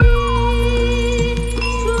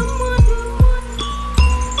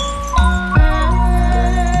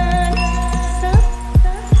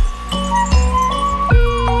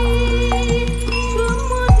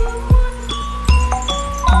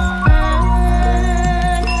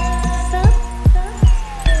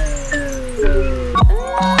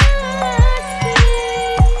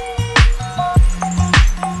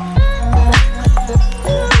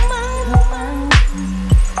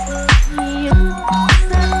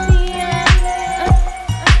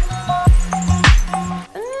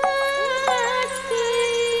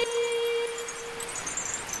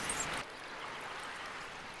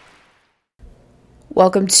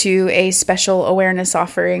Welcome to a special awareness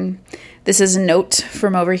offering. This is a note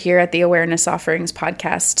from over here at the Awareness Offerings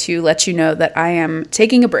podcast to let you know that I am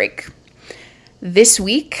taking a break. This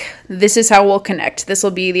week, this is how we'll connect. This will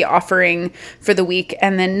be the offering for the week.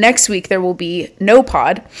 And then next week, there will be no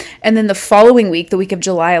pod. And then the following week, the week of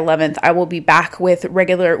July 11th, I will be back with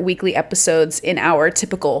regular weekly episodes in our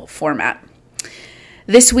typical format.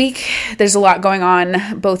 This week, there's a lot going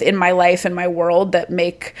on both in my life and my world that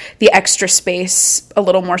make the extra space a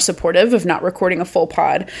little more supportive of not recording a full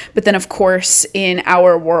pod. But then, of course, in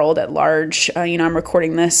our world at large, I'm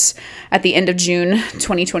recording this at the end of June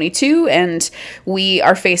 2022, and we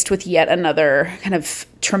are faced with yet another kind of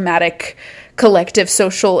traumatic collective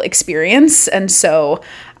social experience. And so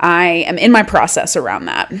I am in my process around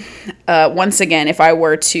that. Once again, if I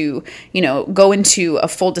were to, go into a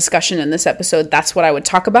full discussion in this episode, that's what I would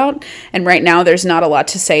talk about. And right now, there's not a lot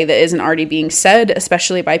to say that isn't already being said,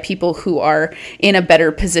 especially by people who are in a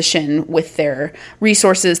better position with their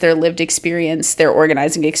resources, their lived experience, their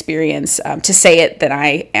organizing experience, to say it than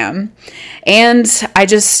I am. And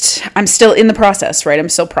I'm still in the process, right? I'm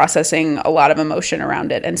still processing a lot of emotion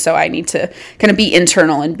around it. And so I need to kind of be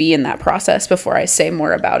internal and be in that process before I say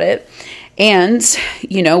more about it. And,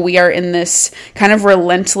 we are in this kind of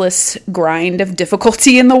relentless grind of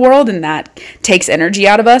difficulty in the world, and that takes energy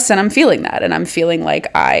out of us. And I'm feeling that. And I'm feeling like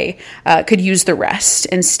I could use the rest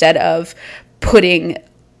instead of putting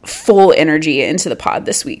full energy into the pod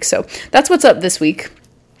this week. So that's what's up this week.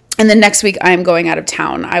 And then next week, I am going out of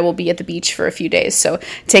town. I will be at the beach for a few days. So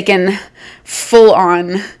taking full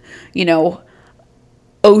on,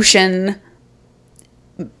 ocean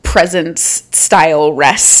presence style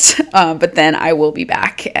rest, but then I will be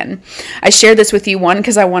back. And I share this with you, one,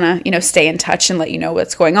 because I want to, stay in touch and let you know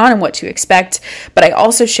what's going on and what to expect. But I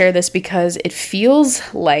also share this because it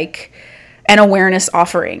feels like an awareness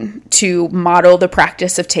offering to model the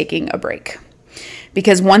practice of taking a break.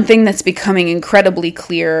 Because one thing that's becoming incredibly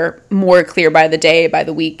clear, more clear by the day, by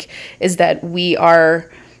the week, is that we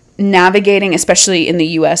are navigating, especially in the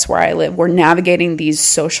US where I live, we're navigating these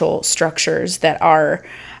social structures that are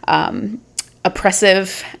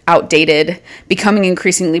oppressive, outdated, becoming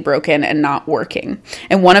increasingly broken, and not working.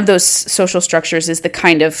 And one of those social structures is the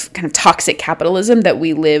kind of toxic capitalism that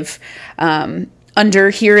we live under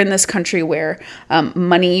here in this country, where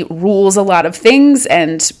money rules a lot of things,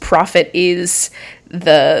 and profit is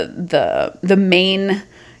the main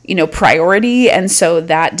priority. And so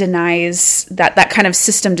that denies that kind of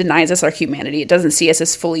system denies us our humanity. It doesn't see us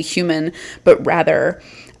as fully human, but rather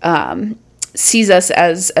sees us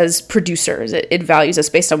as producers. It values us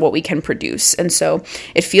based on what we can produce. And so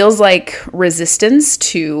it feels like resistance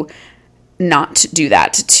to not do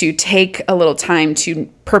that, to take a little time to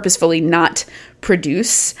purposefully not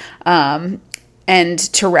produce, and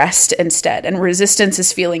to rest instead. And resistance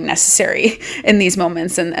is feeling necessary in these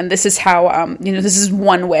moments. And this is how, this is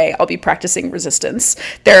one way I'll be practicing resistance.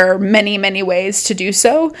 There are many, many ways to do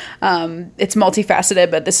so. It's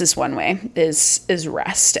multifaceted, but this is one way, is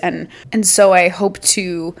rest. And so I hope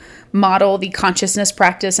to model the consciousness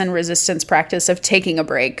practice and resistance practice of taking a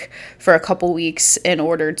break for a couple weeks in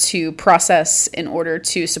order to process, in order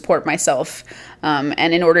to support myself,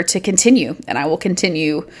 and in order to continue. And I will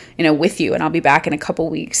continue, with you, and I'll be back in a couple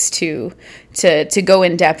weeks to go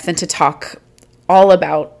in depth and to talk all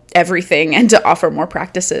about everything and to offer more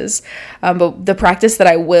practices. But the practice that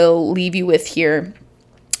I will leave you with here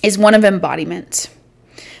is one of embodiment.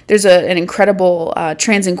 There's an incredible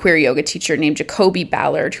trans and queer yoga teacher named Jacoby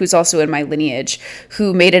Ballard, who's also in my lineage,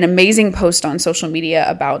 who made an amazing post on social media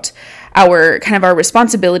about our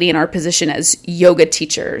responsibility and our position as yoga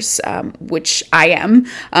teachers, which I am,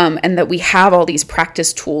 and that we have all these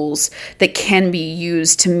practice tools that can be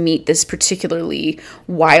used to meet this particularly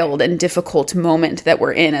wild and difficult moment that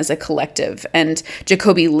we're in as a collective. And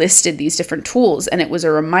Jacoby listed these different tools, and it was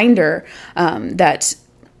a reminder that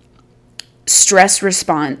stress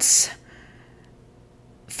response,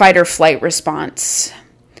 fight or flight response,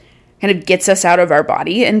 kind of gets us out of our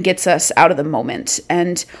body and gets us out of the moment.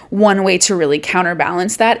 And one way to really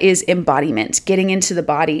counterbalance that is embodiment, getting into the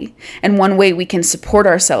body. And one way we can support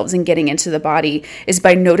ourselves in getting into the body is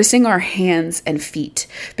by noticing our hands and feet,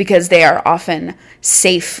 because they are often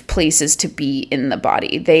safe places to be in the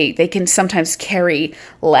body. They can sometimes carry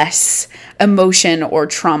less emotion or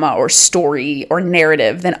trauma or story or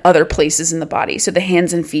narrative than other places in the body. So the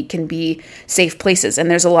hands and feet can be safe places. And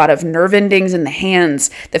there's a lot of nerve endings in the hands.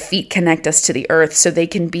 The feet connect us to the earth, so they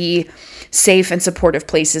can be safe and supportive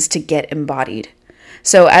places to get embodied.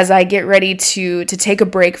 So as I get ready to take a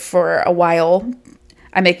break for a while,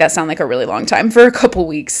 I make that sound like a really long time, for a couple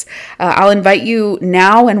weeks. I'll invite you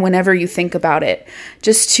now and whenever you think about it,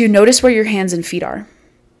 just to notice where your hands and feet are.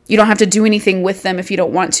 You don't have to do anything with them if you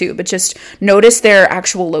don't want to, but just notice their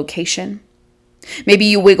actual location. Maybe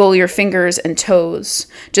you wiggle your fingers and toes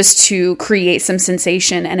just to create some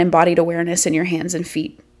sensation and embodied awareness in your hands and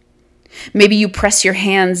feet. Maybe you press your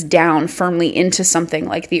hands down firmly into something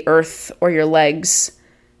like the earth or your legs.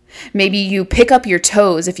 Maybe you pick up your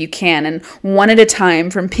toes if you can, and one at a time,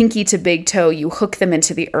 from pinky to big toe, you hook them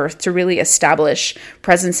into the earth to really establish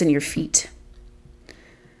presence in your feet.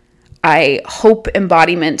 I hope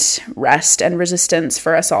embodiment, rest, and resistance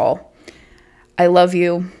for us all. I love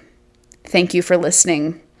you. Thank you for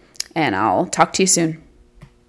listening, and I'll talk to you soon.